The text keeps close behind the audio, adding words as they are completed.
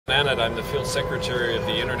I'm the Field Secretary of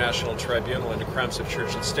the International Tribunal into Crimes of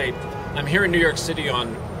Church and State. I'm here in New York City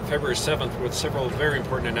on February 7th with several very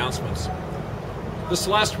important announcements. This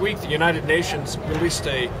last week, the United Nations released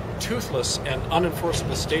a toothless and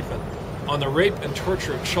unenforceable statement on the rape and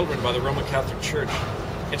torture of children by the Roman Catholic Church.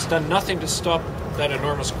 It's done nothing to stop that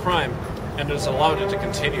enormous crime and has allowed it to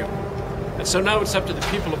continue. And so now it's up to the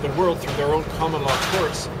people of the world through their own common law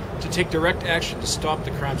courts to take direct action to stop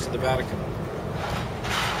the crimes of the Vatican.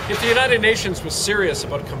 If the United Nations was serious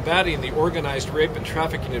about combating the organized rape and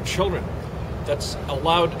trafficking of children that's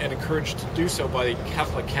allowed and encouraged to do so by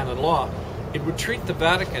Catholic canon law, it would treat the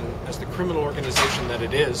Vatican as the criminal organization that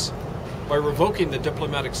it is by revoking the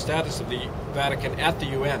diplomatic status of the Vatican at the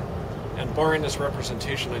UN and barring its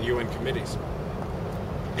representation on UN committees.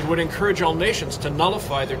 It would encourage all nations to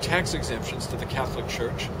nullify their tax exemptions to the Catholic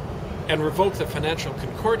Church and revoke the Financial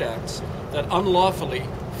Concord Acts that unlawfully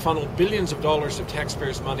funnel billions of dollars of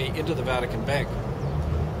taxpayers' money into the Vatican Bank.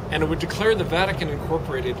 And it would declare the Vatican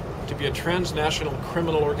Incorporated to be a transnational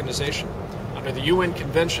criminal organization under the UN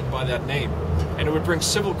Convention by that name. And it would bring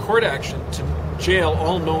civil court action to jail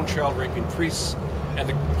all known child raping priests and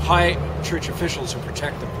the high church officials who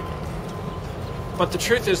protect them. But the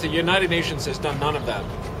truth is the United Nations has done none of that.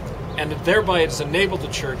 And thereby it has enabled the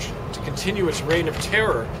church to continue its reign of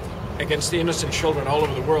terror against the innocent children all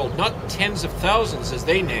over the world, not tens of thousands as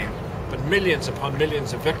they name, but millions upon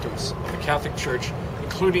millions of victims of the Catholic Church,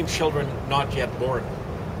 including children not yet born.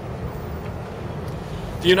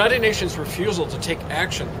 The United Nations' refusal to take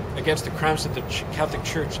action against the crimes of the Catholic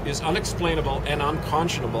Church is unexplainable and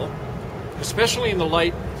unconscionable, especially in the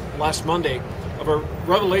light, last Monday, of a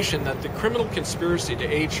revelation that the criminal conspiracy to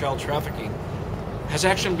aid child trafficking has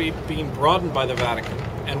actually been broadened by the Vatican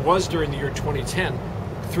and was during the year 2010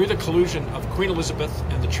 through the collusion of Queen Elizabeth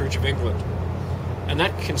and the Church of England. And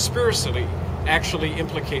that conspiracy actually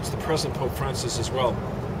implicates the present Pope Francis as well.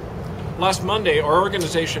 Last Monday, our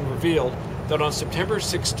organization revealed that on September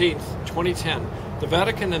 16th, 2010, the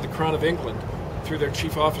Vatican and the Crown of England, through their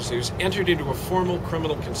chief officers, entered into a formal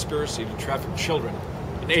criminal conspiracy to traffic children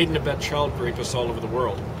and aid and abet child rapists all over the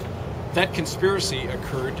world. That conspiracy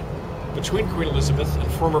occurred between Queen Elizabeth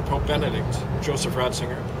and former Pope Benedict, Joseph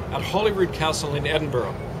Ratzinger, at Holyrood Castle in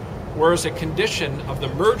Edinburgh, where as a condition of the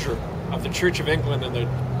merger of the Church of England and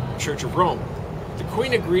the Church of Rome, the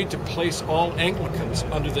Queen agreed to place all Anglicans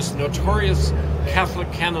under this notorious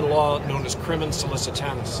Catholic canon law known as Crimen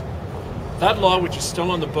Solicitanus. That law, which is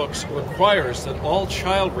still on the books, requires that all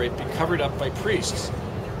child rape be covered up by priests,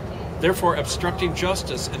 therefore obstructing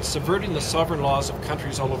justice and subverting the sovereign laws of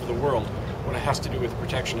countries all over the world when it has to do with the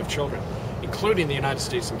protection of children, including the United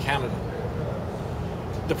States and Canada.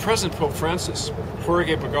 The present Pope Francis,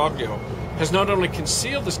 Jorge Bergoglio, has not only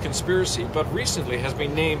concealed this conspiracy, but recently has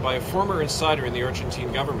been named by a former insider in the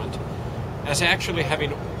Argentine government as actually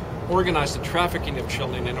having organized the trafficking of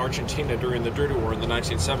children in Argentina during the Dirty War in the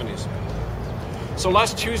 1970s. So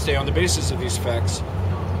last Tuesday, on the basis of these facts,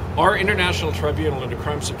 our International Tribunal into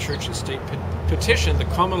Crimes of Church and State petitioned the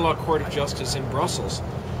Common Law Court of Justice in Brussels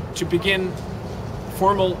to begin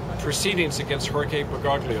formal proceedings against Jorge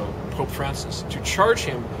Bergoglio, Pope Francis, to charge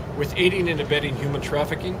him with aiding and abetting human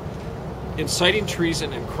trafficking, inciting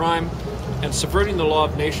treason and crime, and subverting the law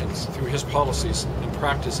of nations through his policies and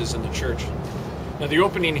practices in the Church. Now, the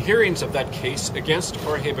opening hearings of that case against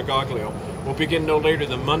Jorge Bergoglio will begin no later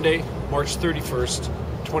than Monday, March 31st,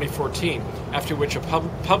 2014, after which a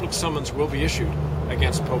public summons will be issued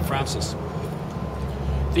against Pope Francis.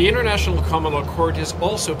 The International Common Law Court has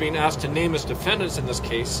also been asked to name as defendants in this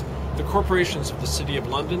case the corporations of the City of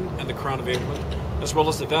London and the Crown of England, as well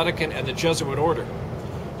as the Vatican and the Jesuit Order.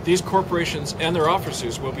 These corporations and their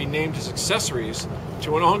officers will be named as accessories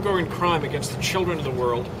to an ongoing crime against the children of the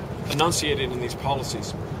world enunciated in these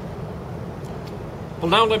policies. Well,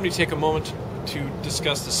 now let me take a moment to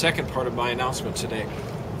discuss the second part of my announcement today,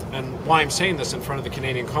 and why I'm saying this in front of the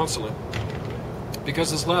Canadian Consulate.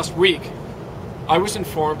 Because this last week, I was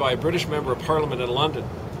informed by a British Member of Parliament in London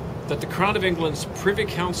that the Crown of England's Privy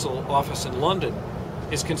Council office in London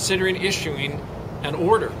is considering issuing an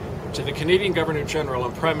order to the Canadian Governor-General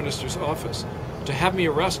and Prime Minister's office to have me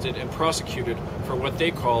arrested and prosecuted for what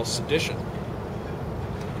they call sedition.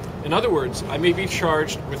 In other words, I may be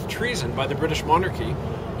charged with treason by the British monarchy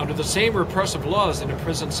under the same repressive laws that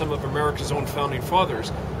imprisoned some of America's own founding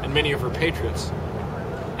fathers and many of her patriots.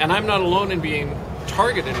 And I'm not alone in being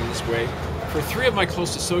targeted in this way, for three of my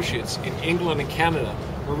close associates in England and Canada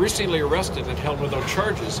were recently arrested and held without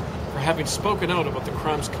charges for having spoken out about the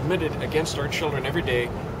crimes committed against our children every day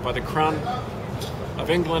by the Crown of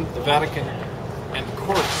England, the Vatican, and the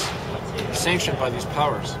courts sanctioned by these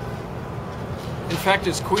powers. In fact,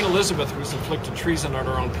 it's Queen Elizabeth who's inflicted treason on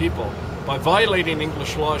her own people. By violating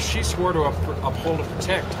English laws she swore to uphold and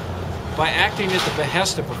protect, by acting at the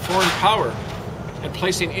behest of a foreign power and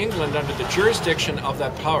placing England under the jurisdiction of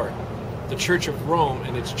that power, the Church of Rome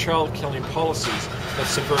and its child-killing policies that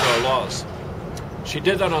subvert our laws. She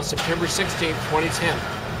did that on September 16, 2010,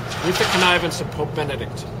 with the connivance of Pope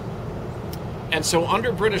Benedict. And so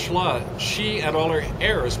under British law, she and all her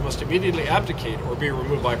heirs must immediately abdicate or be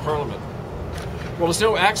removed by Parliament. Well, it's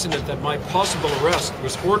no accident that my possible arrest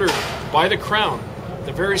was ordered by the Crown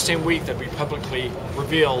the very same week that we publicly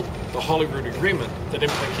revealed the Holyrood Agreement that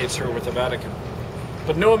implicates her with the Vatican.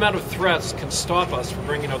 But no amount of threats can stop us from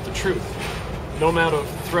bringing out the truth. No amount of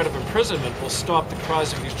threat of imprisonment will stop the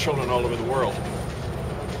cries of these children all over the world.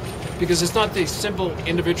 Because it's not these simple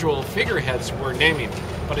individual figureheads we're naming,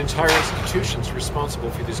 but entire institutions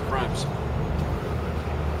responsible for these crimes.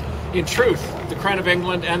 In truth, the Crown of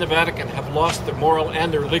England and the Vatican have lost their moral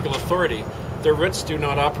and their legal authority. Their writs do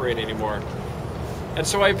not operate anymore. And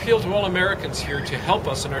so I appeal to all Americans here to help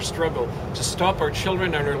us in our struggle to stop our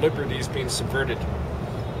children and our liberties being subverted.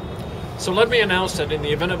 So let me announce that in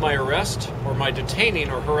the event of my arrest or my detaining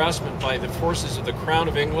or harassment by the forces of the Crown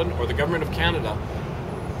of England or the Government of Canada,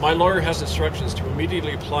 my lawyer has instructions to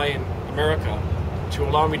immediately apply in America to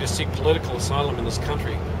allow me to seek political asylum in this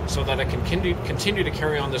country so that I can continue to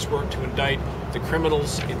carry on this work to indict the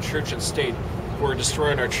criminals in church and state who are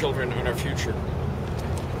destroying our children and our future.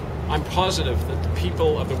 I'm positive that the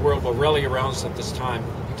people of the world will rally around us at this time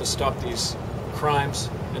to stop these crimes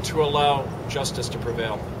and to allow justice to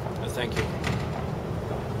prevail. Thank you.